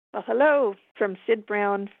Well, hello from Sid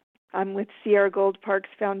Brown. I'm with Sierra Gold Parks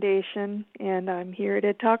Foundation, and I'm here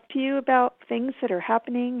to talk to you about things that are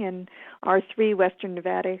happening in our three Western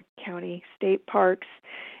Nevada County state parks.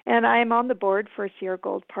 And I am on the board for Sierra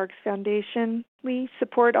Gold Parks Foundation. We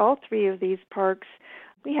support all three of these parks.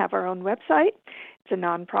 We have our own website. It's a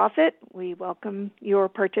nonprofit. We welcome your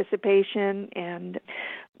participation and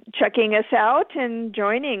checking us out and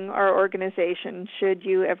joining our organization should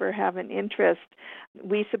you ever have an interest.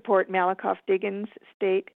 We support Malakoff Diggins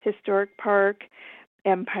State Historic Park,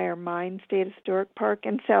 Empire Mine State Historic Park,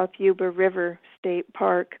 and South Yuba River State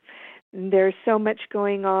Park. There's so much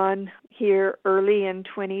going on here early in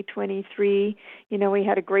 2023. We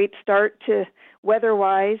had a great start to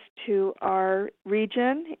weather-wise to our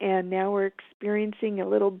region, and now we're experiencing a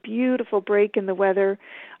little beautiful break in the weather.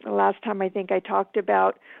 The last time I think I talked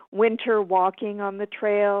about winter walking on the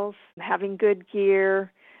trails, having good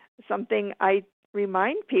gear, something I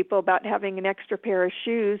remind people about having an extra pair of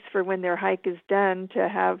shoes for when their hike is done, to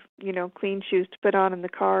have, clean shoes to put on in the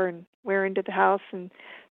car and wear into the house. And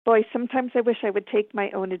boy, sometimes I wish I would take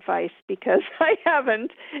my own advice because I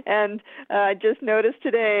haven't. And I just noticed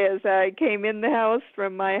today as I came in the house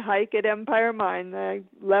from my hike at Empire Mine, I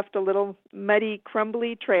left a little muddy,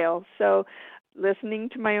 crumbly trail. So listening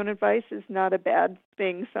to my own advice is not a bad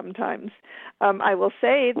thing sometimes. I will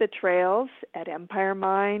say the trails at Empire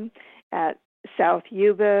Mine, at South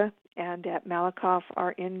Yuba, and at Malakoff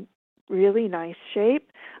are in really nice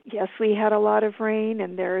shape. Yes, we had a lot of rain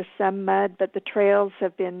and there is some mud, but the trails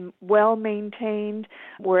have been well maintained.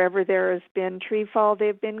 Wherever there has been tree fall,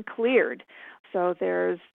 they've been cleared. So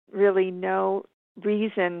there's really no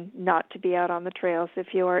reason not to be out on the trails if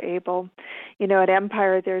you are able. At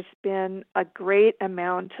Empire, there's been a great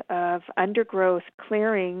amount of undergrowth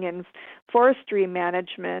clearing and forestry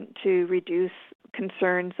management to reduce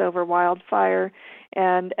concerns over wildfire.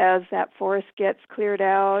 And as that forest gets cleared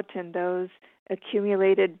out and those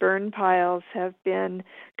accumulated burn piles have been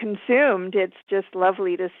consumed, it's just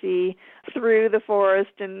lovely to see through the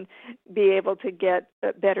forest and be able to get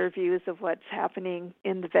better views of what's happening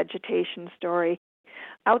in the vegetation story.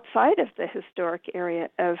 Outside of the historic area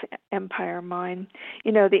of Empire Mine,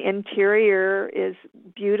 the interior is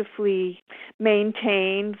beautifully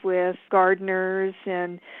maintained with gardeners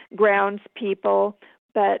and groundspeople,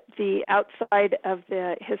 but the outside of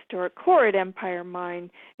the historic core at Empire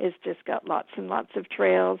Mine is just got lots and lots of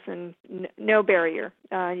trails and no barrier.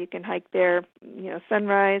 You can hike there,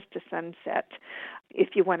 sunrise to sunset. If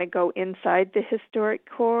you want to go inside the historic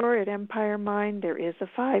core at Empire Mine, there is a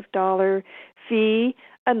 $5 fee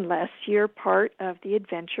unless you're part of the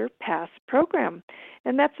Adventure Pass program.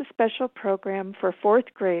 And that's a special program for fourth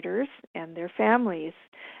graders and their families.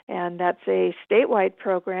 And that's a statewide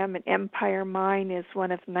program, and Empire Mine is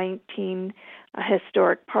one of 19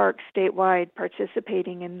 historic parks statewide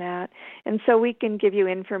participating in that. And so we can give you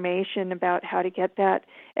information about how to get that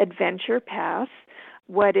Adventure Pass.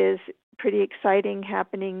 What is pretty exciting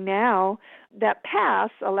happening now, that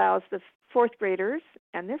pass allows the fourth graders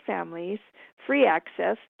and their families free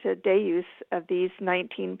access to day use of these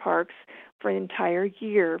 19 parks for an entire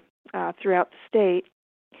year throughout the state.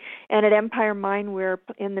 And at Empire Mine, we're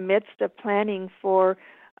in the midst of planning for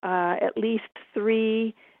at least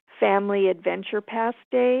 3 family Adventure Pass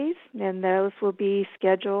days, and those will be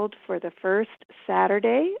scheduled for the first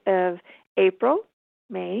Saturday of April,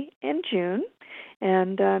 May, and June.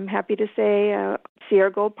 And I'm happy to say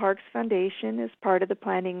Sierra Gold Parks Foundation is part of the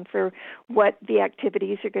planning for what the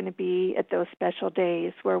activities are going to be at those special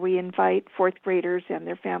days where we invite fourth graders and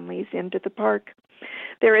their families into the park.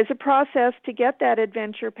 There is a process to get that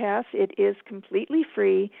Adventure Pass. It is completely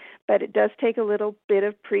free, but it does take a little bit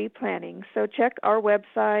of pre-planning. So check our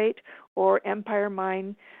website or Empire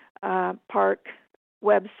Mine Park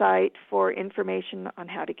website for information on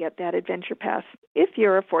how to get that Adventure Pass if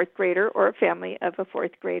you're a fourth grader or a family of a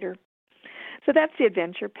fourth grader. So that's the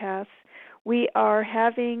Adventure Pass. We are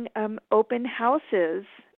having open houses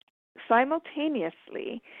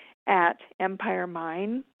simultaneously at Empire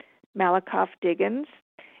Mine, Malakoff Diggins,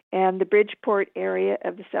 and the Bridgeport area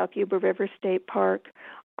of the South Yuba River State Park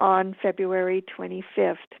on February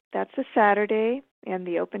 25th. That's a Saturday, and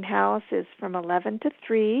the open house is from 11 to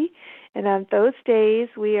 3. And on those days,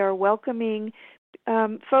 we are welcoming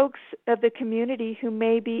folks of the community who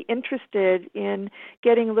may be interested in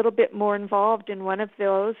getting a little bit more involved in one of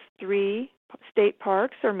those 3 state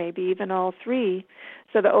parks, or maybe even all 3.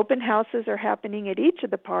 So the open houses are happening at each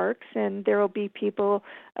of the parks, and there will be people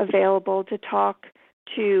available to talk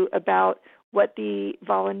to about what the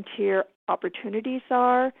volunteer opportunities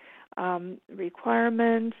are,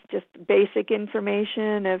 requirements, just basic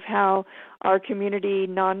information of how our community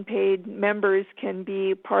non-paid members can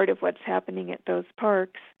be part of what's happening at those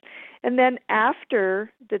parks. And then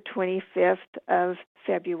after the 25th of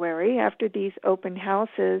February, after these open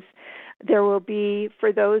houses, there will be,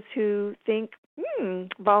 for those who think,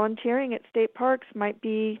 volunteering at state parks might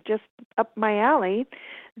be just up my alley,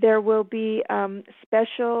 there will be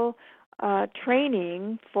special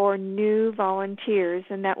training for new volunteers,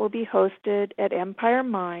 and that will be hosted at Empire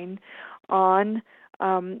Mine on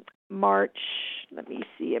March, let me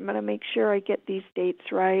see, I'm going to make sure I get these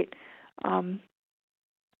dates right.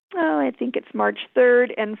 I think it's March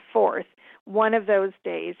 3rd and 4th. One of those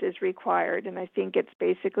days is required, and I think it's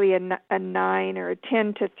basically a 9 or a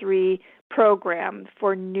 10 to 3 program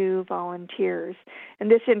for new volunteers. And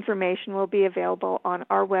this information will be available on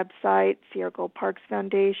our website, Sierra Gold Parks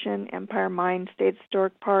Foundation, Empire Mine State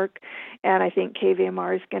Historic Park, and I think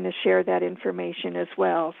KVMR is going to share that information as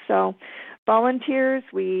well. So volunteers,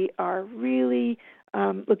 we are really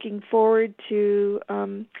looking forward to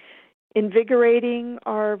invigorating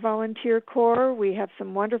our volunteer corps. We have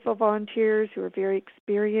some wonderful volunteers who are very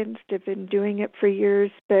experienced, have been doing it for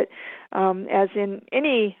years, but as in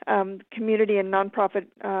any community and nonprofit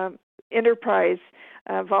enterprise,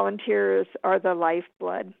 volunteers are the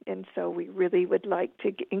lifeblood, and so we really would like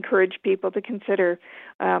to encourage people to consider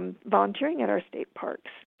volunteering at our state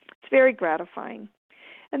parks. It's very gratifying.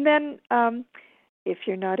 And then if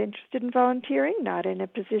you're not interested in volunteering, not in a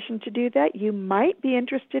position to do that, you might be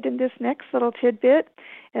interested in this next little tidbit,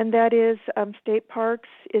 and that is State Parks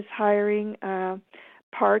is hiring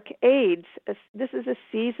park aides. This is a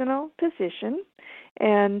seasonal position,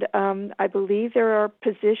 and I believe there are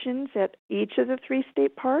positions at each of the 3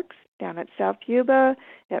 state parks, down at South Yuba,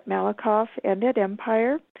 at Malakoff, and at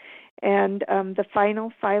Empire. And the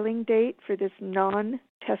final filing date for this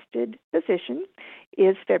non-tested position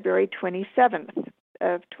is February 27th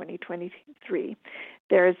of 2023.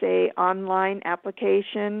 There's an online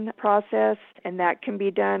application process, and that can be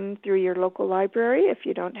done through your local library if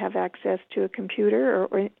you don't have access to a computer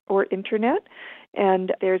or internet.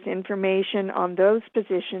 And there's information on those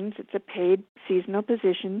positions. It's a paid seasonal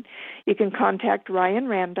position. You can contact Ryan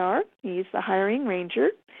Randar. He's the hiring ranger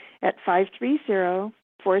at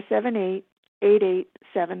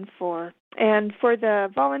 530-478-8874. And for the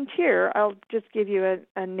volunteer, I'll just give you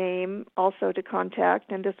a name also to contact,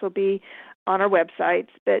 and this will be on our websites.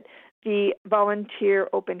 But the volunteer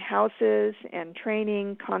open houses and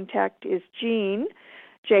training contact is Jean,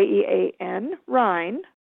 Jean Rhyne,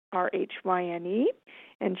 Rhyne,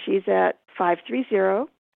 and she's at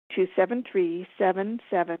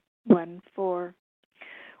 530-273-7714.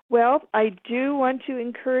 Well, I do want to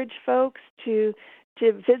encourage folks to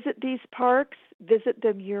visit these parks, visit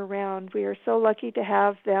them year-round. We are so lucky to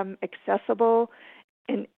have them accessible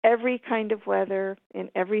in every kind of weather, in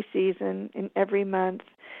every season, in every month.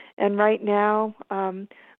 And right now,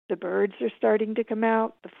 the birds are starting to come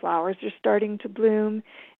out, the flowers are starting to bloom,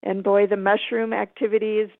 and boy, the mushroom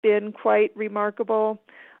activity has been quite remarkable.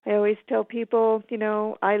 I always tell people,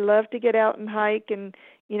 I love to get out and hike and,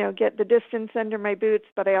 get the distance under my boots,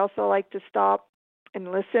 but I also like to stop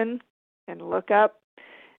and listen and look up,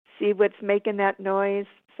 see what's making that noise.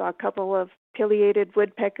 Saw a couple of pileated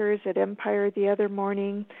woodpeckers at Empire the other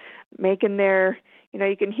morning, making their,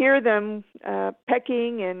 you can hear them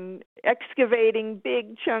pecking and excavating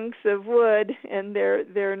big chunks of wood, and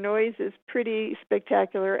their noise is pretty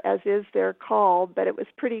spectacular, as is their call, but it was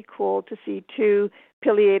pretty cool to see 2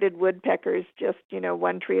 pileated woodpeckers just,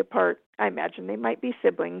 1 tree apart. I imagine they might be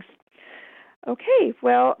siblings. Okay,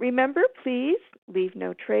 well, remember, please leave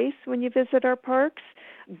no trace when you visit our parks.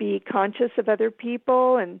 Be conscious of other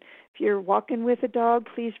people, and if you're walking with a dog,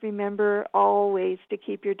 please remember always to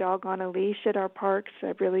keep your dog on a leash at our parks.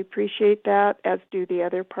 I really appreciate that, as do the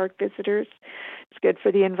other park visitors. It's good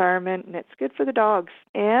for the environment, and it's good for the dogs.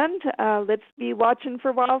 And let's be watching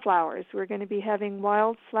for wildflowers. We're going to be having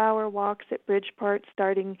wildflower walks at Bridgeport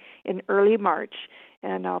starting in early March.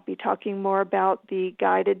 And I'll be talking more about the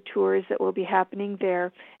guided tours that will be happening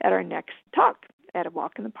there at our next talk at A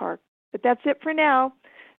Walk in the Park. But that's it for now.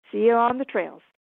 See you on the trails.